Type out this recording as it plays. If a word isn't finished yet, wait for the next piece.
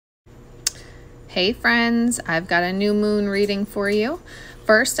Hey friends, I've got a new moon reading for you.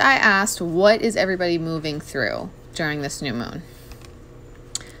 First, I asked, what is everybody moving through during this new moon?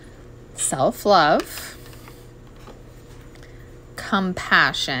 Self-love,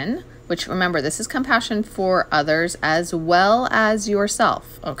 compassion, which remember, this is compassion for others as well as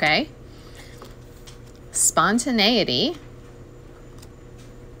yourself, okay? Spontaneity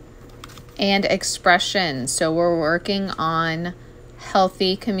and expression. So we're working on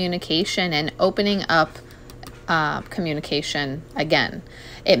healthy communication and opening up communication again.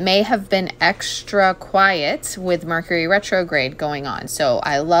 It may have been extra quiet with Mercury retrograde going on. So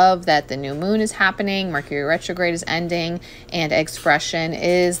I love that the new moon is happening, Mercury retrograde is ending, and expression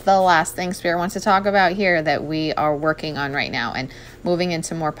is the last thing Spirit wants to talk about here that we are working on right now and moving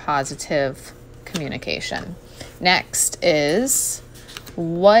into more positive communication. Next is,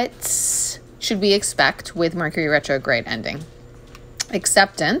 what should we expect with Mercury retrograde ending?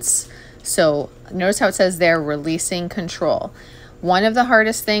 Acceptance. So notice how it says there, releasing control. One of the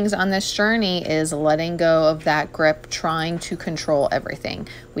hardest things on this journey is letting go of that grip, trying to control everything.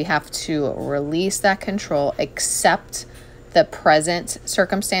 We have to release that control, accept the present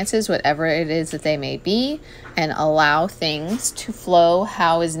circumstances, whatever it is that they may be, and allow things to flow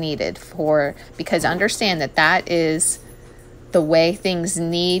how is needed because understand that that is the way things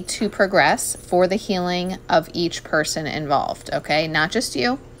need to progress for the healing of each person involved, okay? Not just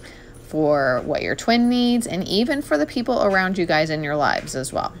you, for what your twin needs, and even for the people around you guys in your lives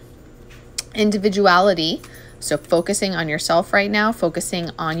as well. Individuality, so focusing on yourself right now, focusing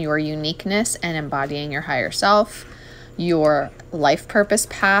on your uniqueness and embodying your higher self, your life purpose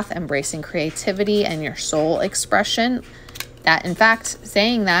path, embracing creativity and your soul expression. That, in fact,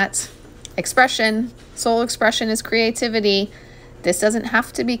 saying that expression, soul expression is creativity. This doesn't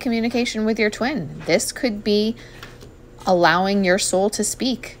have to be communication with your twin. This could be allowing your soul to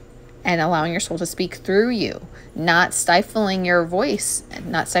speak and allowing your soul to speak through you, not stifling your voice,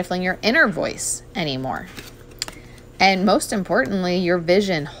 not stifling your inner voice anymore. And most importantly, your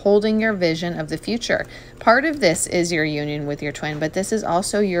vision, holding your vision of the future. Part of this is your union with your twin, but this is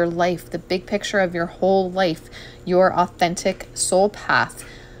also your life, the big picture of your whole life, your authentic soul path,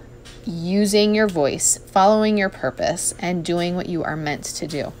 using your voice, following your purpose, and doing what you are meant to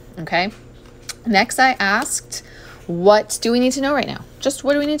do, okay? Next, I asked, what do we need to know right now? Just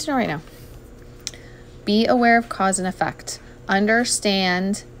what do we need to know right now? Be aware of cause and effect.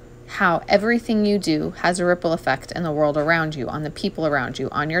 Understand how everything you do has a ripple effect in the world around you, on the people around you,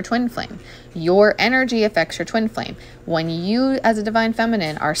 on your twin flame. Your energy affects your twin flame. When you, as a divine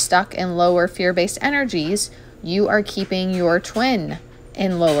feminine, are stuck in lower fear-based energies, you are keeping your twin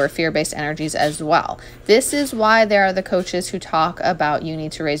in lower fear-based energies as well. This is why there are the coaches who talk about you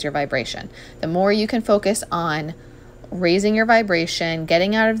need to raise your vibration. The more you can focus on raising your vibration,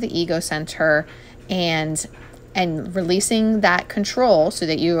 getting out of the ego center, and releasing that control so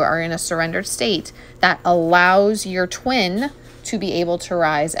that you are in a surrendered state, that allows your twin to be able to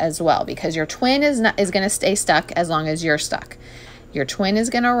rise as well, because your twin is going to stay stuck as long as you're stuck. Your twin is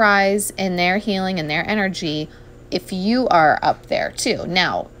going to rise in their healing and their energy if you are up there too.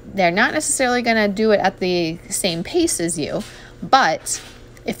 Now, they're not necessarily going to do it at the same pace as you, but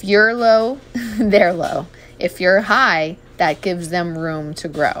if you're low, they're low. If you're high, that gives them room to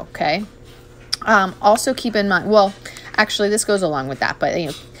grow, okay? Also keep in mind, well, actually this goes along with that, but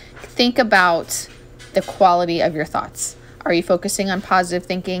think about the quality of your thoughts. Are you focusing on positive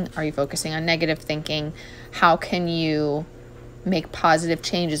thinking? Are you focusing on negative thinking? How can you make positive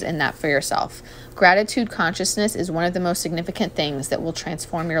changes in that for yourself? Gratitude consciousness is one of the most significant things that will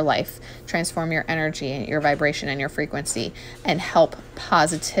transform your life, transform your energy and your vibration and your frequency, and help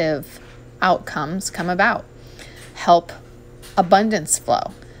positive outcomes come about. Help abundance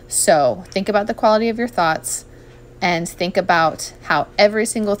flow. So think about the quality of your thoughts and think about how every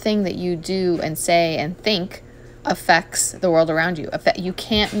single thing that you do and say and think affects the world around you. You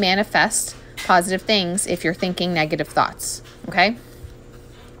can't manifest positive things if you're thinking negative thoughts, okay?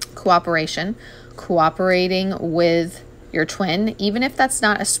 Cooperation, cooperating with your twin, even if that's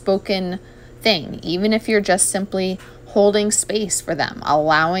not a spoken thing, even if you're just simply holding space for them,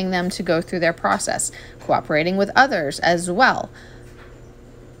 allowing them to go through their process, cooperating with others as well.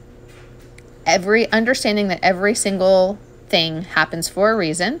 Understanding that every single thing happens for a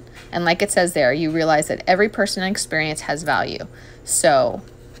reason, and like it says there, you realize that every person and experience has value. So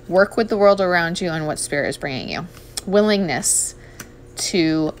work with the world around you and what Spirit is bringing you. Willingness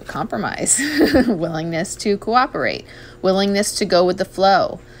to compromise, willingness to cooperate, willingness to go with the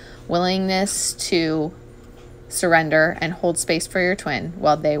flow, willingness to surrender and hold space for your twin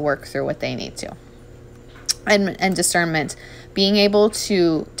while they work through what they need to. And discernment, Being able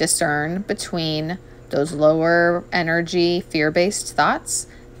to discern between those lower energy, fear-based thoughts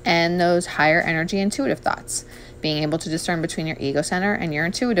and those higher energy, intuitive thoughts. Being able to discern between your ego center and your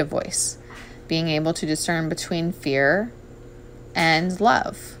intuitive voice. Being able to discern between fear and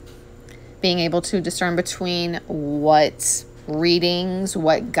love. Being able to discern between what readings,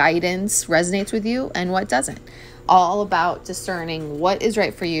 what guidance resonates with you and what doesn't. All about discerning what is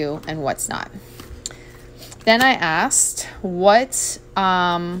right for you and what's not. Then I asked, what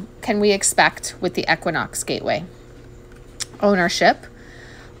can we expect with the equinox gateway? Ownership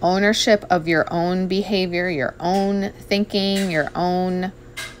of your own behavior, your own thinking, your own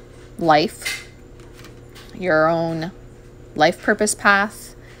life, your own life purpose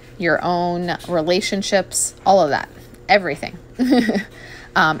path, your own relationships, all of that, everything.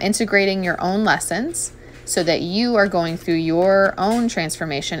 Integrating your own lessons so that you are going through your own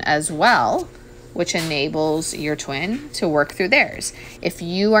transformation as well, which enables your twin to work through theirs. If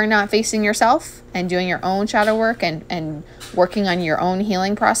you are not facing yourself and doing your own shadow work and working on your own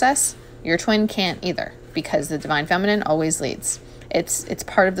healing process, your twin can't either, because the divine feminine always leads. It's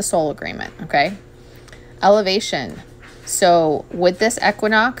part of the soul agreement, okay? Elevation. So with this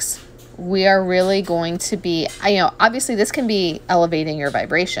equinox, we are really going to be, obviously this can be elevating your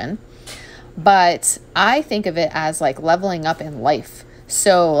vibration, but I think of it as like leveling up in life.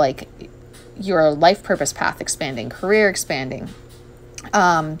 So like your life purpose path expanding, career expanding,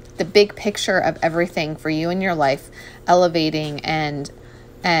 the big picture of everything for you in your life, elevating and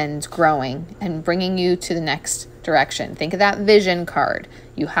growing and bringing you to the next direction. Think of that vision card.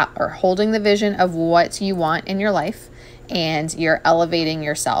 You are holding the vision of what you want in your life, and you're elevating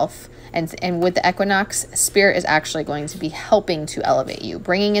yourself. And with the equinox, spirit is actually going to be helping to elevate you,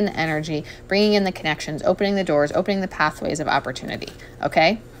 bringing in the energy, bringing in the connections, opening the doors, opening the pathways of opportunity.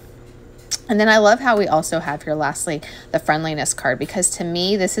 Okay. And then I love how we also have here, lastly, the friendliness card, because to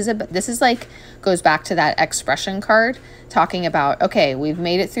me, this is like, goes back to that expression card talking about, okay, we've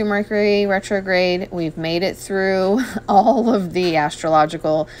made it through Mercury retrograde. We've made it through all of the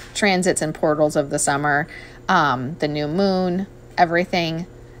astrological transits and portals of the summer, the new moon, everything.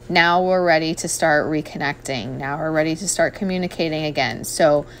 Now we're ready to start reconnecting. Now we're ready to start communicating again.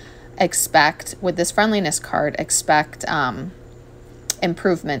 So expect, with this friendliness card, expect,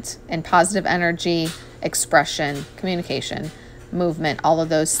 improvement in positive energy, expression, communication, movement, all of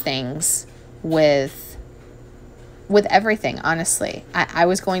those things with everything, honestly. I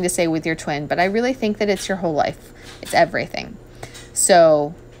was going to say with your twin, but I really think that it's your whole life. It's everything.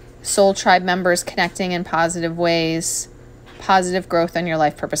 So soul tribe members connecting in positive ways, positive growth on your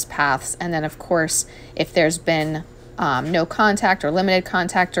life purpose paths. And then of course, if there's been no contact or limited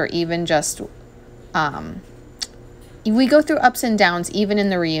contact, or even just we go through ups and downs even in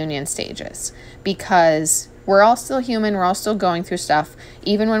the reunion stages, because we're all still human. We're all still going through stuff.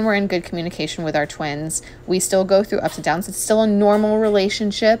 Even when we're in good communication with our twins, we still go through ups and downs. It's still a normal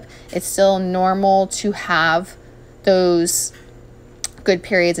relationship. It's still normal to have those good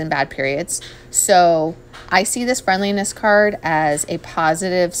periods and bad periods. So I see this friendliness card as a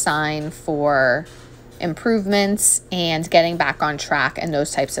positive sign for improvements and getting back on track and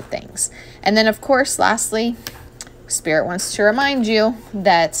those types of things. And then of course, lastly, Spirit wants to remind you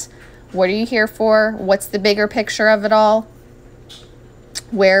that, what are you here for? What's the bigger picture of it all?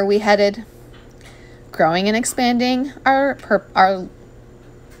 Where are we headed? Growing and expanding our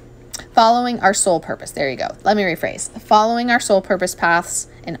following our soul purpose. There you go. Let me rephrase. Following our soul purpose paths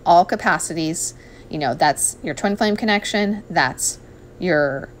in all capacities. That's your twin flame connection. That's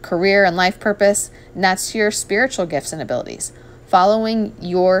your career and life purpose. And that's your spiritual gifts and abilities. Following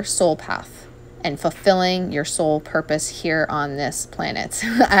your soul path and fulfilling your soul purpose here on this planet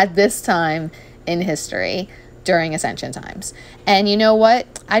at this time in history during ascension times. And you know what?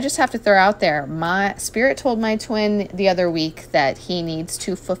 I just have to throw out there, my spirit told my twin the other week that he needs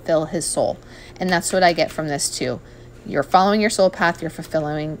to fulfill his soul. And that's what I get from this too. You're following your soul path, you're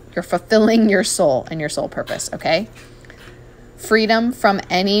fulfilling your soul and your soul purpose, okay? Freedom from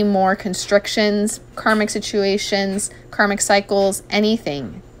any more constrictions, karmic situations, karmic cycles,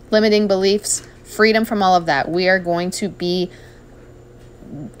 anything, limiting beliefs, freedom from all of that. We are going to be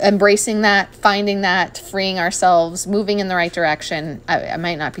embracing that, finding that, freeing ourselves, moving in the right direction. I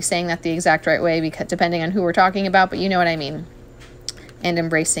might not be saying that the exact right way, because depending on who we're talking about, but you know what I mean. And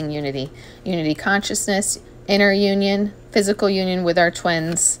embracing unity consciousness, inner union, physical union with our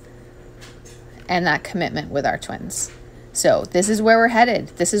twins, and that commitment with our twins. So this is where we're headed.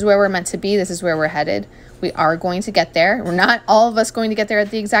 This is where we're meant to be. This is where we're headed. We are going to get there. We're not all of us going to get there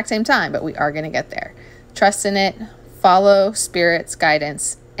at the exact same time, but we are going to get there. Trust in it, follow Spirit's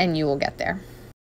guidance, and you will get there.